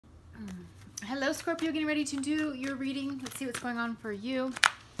Hello, Scorpio, getting ready to do your reading. Let's see what's going on for you.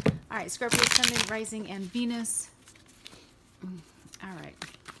 All right, Scorpio, Sun, Rising, and Venus. All right,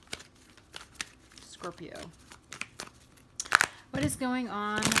 Scorpio. What is going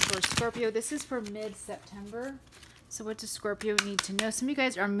on for Scorpio? This is for mid-September. So what does Scorpio need to know? Some of you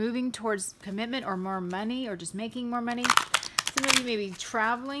guys are moving towards commitment or more money or just making more money. Some of you may be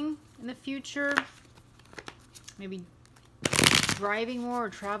traveling in the future. Maybe driving more or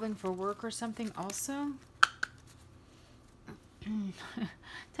traveling for work or something also.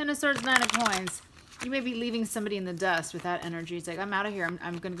 Ten of Swords, Nine of Coins. You may be leaving somebody in the dust with that energy. It's like, I'm out of here.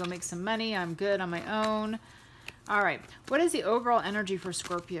 I'm going to go make some money. I'm good on my own. All right. What is the overall energy for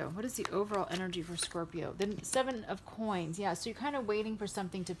Scorpio? What is the overall energy for Scorpio? The Seven of Coins. Yeah, so you're kind of waiting for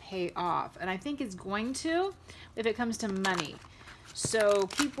something to pay off. And I think it's going to if it comes to money. So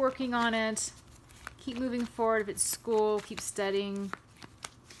keep working on it. Keep moving forward. If it's school, keep studying.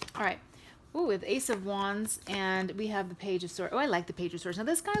 All right. Ooh, with Ace of Wands, and we have the Page of Swords. Oh, I like the Page of Swords. Now,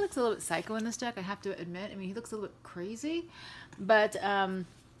 this guy looks a little bit psycho in this deck, I have to admit. I mean, he looks a little bit crazy, but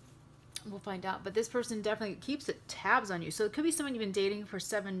we'll find out. But this person definitely keeps tabs on you. So it could be someone you've been dating for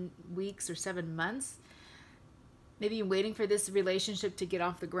 7 weeks or 7 months. Maybe you're waiting for this relationship to get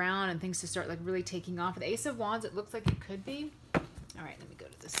off the ground and things to start like really taking off. The Ace of Wands, it looks like it could be. All right, let me go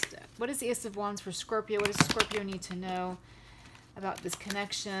to this deck. What is the Ace of Wands for Scorpio? What does Scorpio need to know about this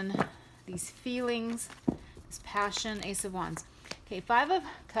connection, these feelings, this passion? Ace of Wands. Okay, Five of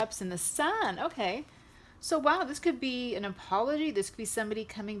Cups and the Sun. Okay. So, wow, this could be an apology. This could be somebody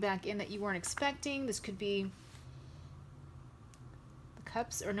coming back in that you weren't expecting. This could be the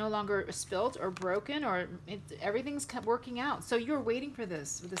cups are no longer spilt or broken, or everything's working out. So you're waiting for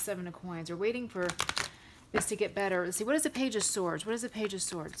this with the Seven of Coins, or waiting for this to get better. Let's see. What is the Page of Swords? What is the Page of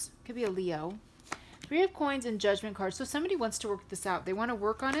Swords? Could be a Leo. Three of Coins and Judgment cards. So somebody wants to work this out. They want to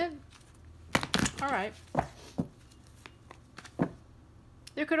work on it. All right.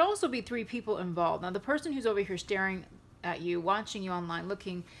 There could also be 3 people involved. Now, the person who's over here staring at you, watching you online,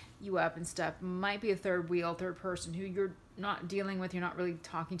 looking you up and stuff, might be a third person who you're not dealing with. You're not really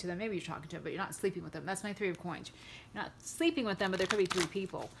talking to them. Maybe you're talking to them, but you're not sleeping with them. That's my Three of Coins. You're not sleeping with them, but there could be 3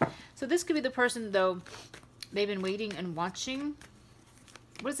 people. So this could be the person, though, they've been waiting and watching.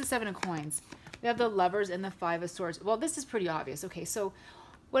 What is the Seven of Coins? We have the Lovers and the Five of Swords. Well, this is pretty obvious. Okay, so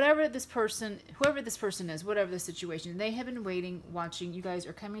whoever this person is, whatever the situation, they have been waiting, watching. You guys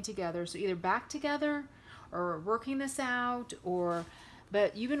are coming together. So either back together or working this out,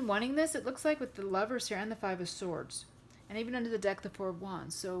 but you've been wanting this, it looks like, with the Lovers here and the Five of Swords. And even under the deck, the Four of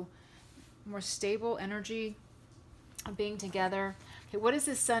Wands. So more stable energy of being together. Okay, what is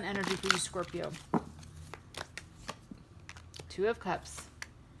this Sun energy for you, Scorpio? Two of Cups.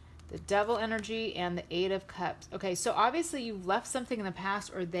 The Devil energy and the Eight of Cups. Okay, so obviously you've left something in the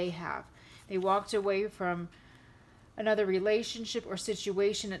past, or they have. They walked away from another relationship or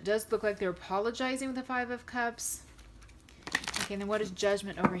situation. It does look like they're apologizing with the Five of Cups. Okay, and then what is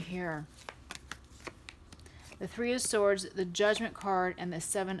Judgment over here? The Three of Swords, the Judgment card, and the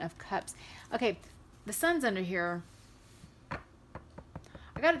Seven of Cups. Okay, the Sun's under here.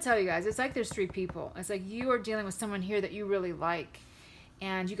 I got to tell you guys, it's like there's 3 people. It's like you are dealing with someone here that you really like.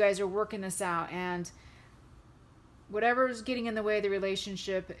 And you guys are working this out, and whatever's getting in the way of the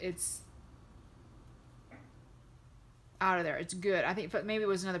relationship, it's out of there. It's good. I think maybe it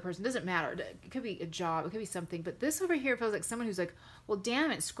was another person. It doesn't matter. It could be a job. It could be something. But this over here feels like someone who's like, well,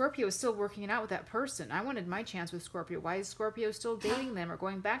 damn it, Scorpio is still working it out with that person. I wanted my chance with Scorpio. Why is Scorpio still dating them or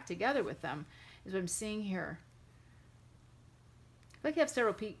going back together with them is what I'm seeing here. I feel like you have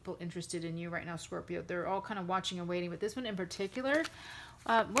several people interested in you right now, Scorpio. They're all kind of watching and waiting. But this one in particular,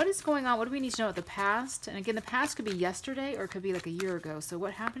 what is going on? What do we need to know about the past? And again, the past could be yesterday or it could be like a year ago. So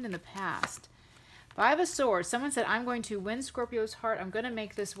what happened in the past? Five of Swords. Someone said, I'm going to win Scorpio's heart. I'm going to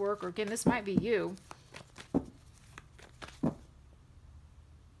make this work. Or again, this might be you.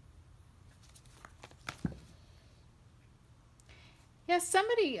 Yeah,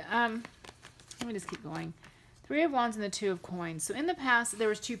 somebody, let me just keep going. Three of Wands and the Two of Coins. So in the past, there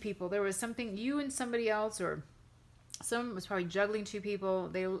was 2 people. There was something, you and somebody else, or someone was probably juggling 2 people.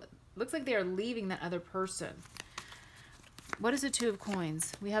 They looks like they are leaving that other person. What is the Two of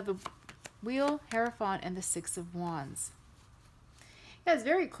Coins? We have the Wheel, Hierophant, and the Six of Wands. Yeah, it's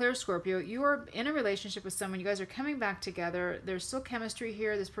very clear, Scorpio. You are in a relationship with someone. You guys are coming back together. There's still chemistry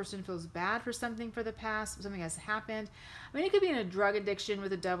here. This person feels bad for something for the past. Something has happened. I mean, it could be in a drug addiction with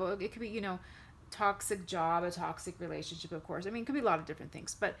the devil. It could be, you know, toxic job, a toxic relationship, of course. I mean, it could be a lot of different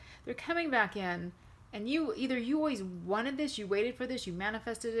things. But they're coming back in, and you always wanted this. You waited for this. You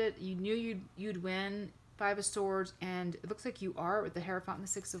manifested it. You knew you'd win. Five of Swords, and it looks like you are with the Hierophant and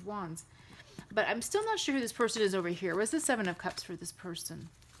the Six of Wands. But I'm still not sure who this person is over here. What's the Seven of Cups for this person?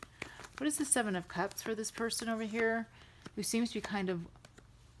 What is the Seven of Cups for this person over here, who seems to be kind of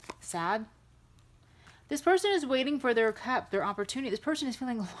sad? This person is waiting for their cup, their opportunity. This person is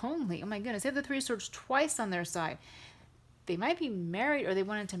feeling lonely. Oh my goodness. They have the Three of Swords twice on their side. They might be married, or they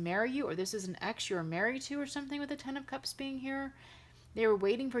wanted to marry you, or this is an ex you're married to or something with the Ten of Cups being here. They were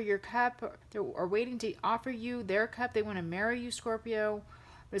waiting for your cup, or waiting to offer you their cup. They want to marry you, Scorpio.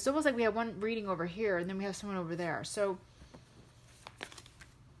 But it's almost like we have one reading over here, and then we have someone over there. So,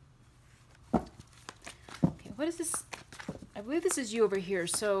 okay, what is this? I believe this is you over here.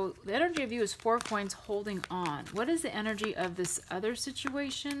 So the energy of you is 4 coins holding on. What is the energy of this other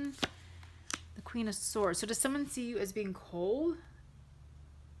situation? The Queen of Swords. So does someone see you as being cold?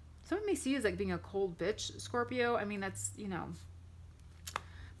 Someone may see you as like being a cold bitch, Scorpio. I mean, that's, you know,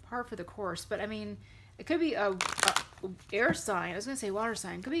 par for the course. But I mean, it could be a air sign. I was going to say water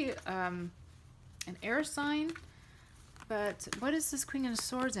sign. It could be an air sign. But what is this Queen of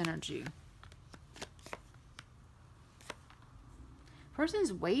Swords energy?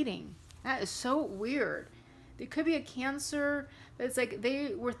 Person's waiting. That is so weird. It could be a Cancer, but it's like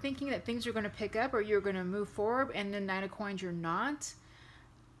they were thinking that things are going to pick up or you're going to move forward, and then Nine of Coins, you're not.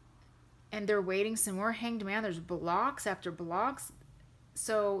 And they're waiting some more. Hanged Man, there's blocks after blocks.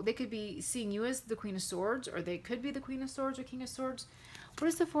 So they could be seeing you as the Queen of Swords, or they could be the Queen of Swords or King of Swords. What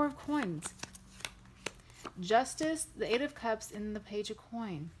is the Four of Coins? Justice, the Eight of Cups, and the Page of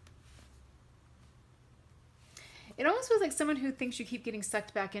Coin. It almost feels like someone who thinks you keep getting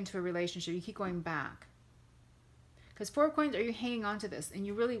sucked back into a relationship. You keep going back. Because Four of Coins, are you hanging on to this? And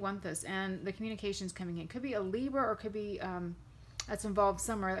you really want this. And the communication's coming in. Could be a Libra, or could be, that's involved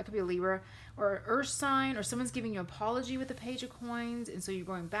somewhere. That could be a Libra. Or an Earth sign. Or someone's giving you an apology with the Page of Coins. And so you're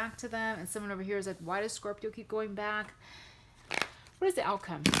going back to them. And someone over here is like, why does Scorpio keep going back? What is the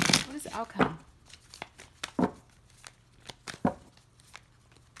outcome? What is the outcome?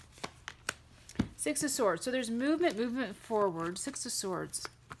 Six of Swords. So there's movement forward. Six of Swords.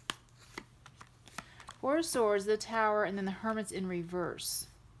 Four of Swords, the Tower, and then the Hermit's in reverse.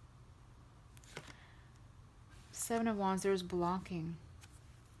 Seven of Wands, there's blocking.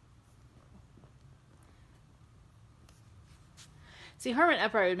 See, Hermit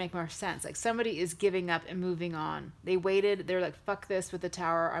upright would make more sense. Like somebody is giving up and moving on. They waited. They're like, fuck this with the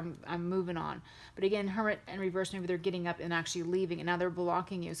Tower. I'm moving on. But again, Hermit in reverse, maybe they're getting up and actually leaving, and now they're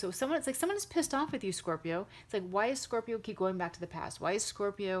blocking you. So it's like someone is pissed off with you, Scorpio. It's like, why is Scorpio keep going back to the past? Why is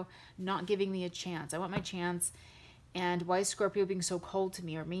Scorpio not giving me a chance? I want my chance. And why is Scorpio being so cold to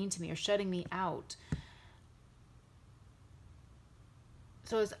me or mean to me or shutting me out?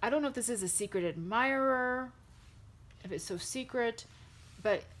 So I don't know if this is a secret admirer, if it's so secret,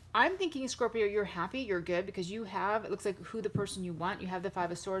 but I'm thinking, Scorpio, you're happy, you're good, because you have, it looks like who the person you want. You have the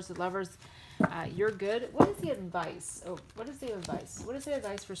Five of Swords, the Lovers. You're good. What is the advice? Oh, what is the advice? What is the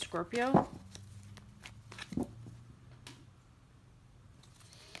advice for Scorpio?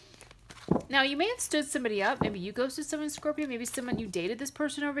 Now, you may have stood somebody up. Maybe you ghosted someone, Scorpio. Maybe someone, you dated this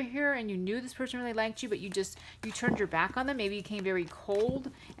person over here and you knew this person really liked you, but you turned your back on them. Maybe you became very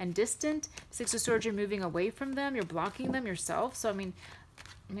cold and distant. Six of Swords, you're moving away from them. You're blocking them yourself. So, I mean,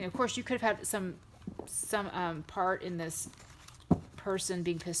 of course, you could have had some part in this person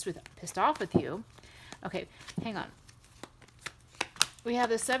being pissed off with you. Okay, hang on. We have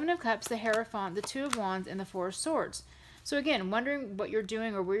the Seven of Cups, the Hierophant, the Two of Wands, and the Four of Swords. So again, wondering what you're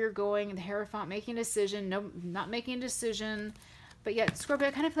doing or where you're going. The Hierophant making a decision, no, not making a decision, but yet Scorpio,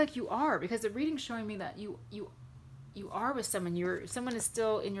 I kind of feel like you are, because the reading's showing me that you are with someone. Someone is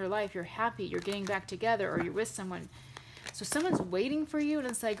still in your life. You're happy. You're getting back together, or you're with someone. So someone's waiting for you, and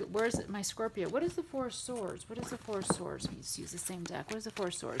it's like, where's my Scorpio? What is the Four of Swords? What is the Four of Swords? Let me just use the same deck. What is the Four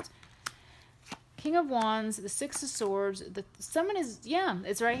of Swords? King of Wands, the Six of Swords. Someone is, yeah,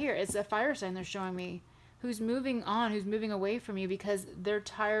 it's right here. It's a fire sign they're showing me. Who's moving on, who's moving away from you because they're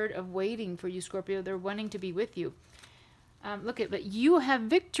tired of waiting for you, Scorpio. They're wanting to be with you. But you have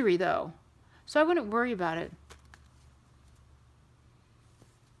victory, though. So I wouldn't worry about it.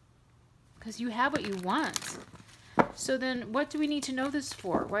 Because you have what you want. So then what do we need to know this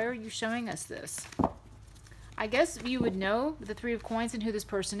for? Why are you showing us this? I guess you would know the Three of Coins and who this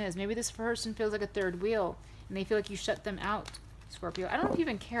person is. Maybe this person feels like a third wheel, and they feel like you shut them out, Scorpio. I don't know if you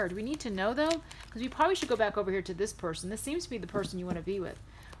even care. Do we need to know, though? Because we probably should go back over here to this person. This seems to be the person you want to be with.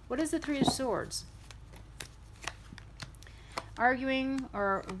 What is the Three of Swords? Arguing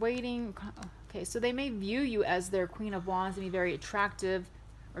or waiting. Okay, so they may view you as their Queen of Wands and be very attractive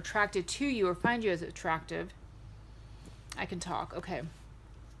or attracted to you or find you as attractive. I can talk. Okay.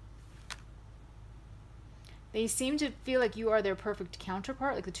 They seem to feel like you are their perfect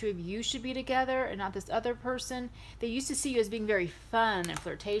counterpart, like the two of you should be together and not this other person. They used to see you as being very fun and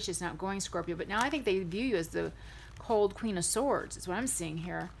flirtatious and outgoing, Scorpio, but now I think they view you as the cold Queen of Swords, is what I'm seeing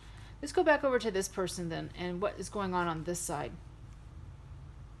here. Let's go back over to this person then, and what is going on this side.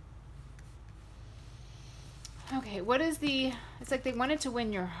 Okay, what is the... It's like they wanted to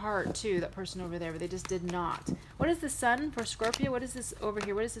win your heart, too, that person over there, but they just did not. What is the Sun for Scorpio? What is this over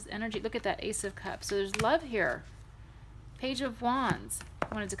here? What is this energy? Look at that Ace of Cups. So there's love here. Page of Wands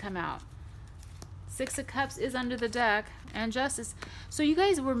wanted to come out. Six of Cups is under the deck. And Justice. So you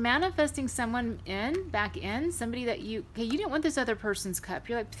guys were manifesting someone back in, somebody that you... Okay, you didn't want this other person's cup.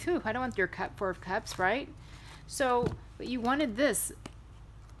 You're like, phew, I don't want your cup, Four of Cups, right? So, but you wanted this.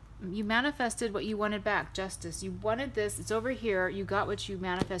 You manifested what you wanted back, Justice. You wanted this. It's over here. You got what you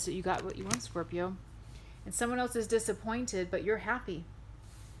manifested. You got what you want, Scorpio. And someone else is disappointed, but you're happy.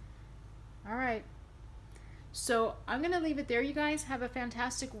 All right. So I'm going to leave it there, you guys. Have a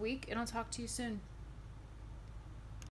fantastic week, and I'll talk to you soon.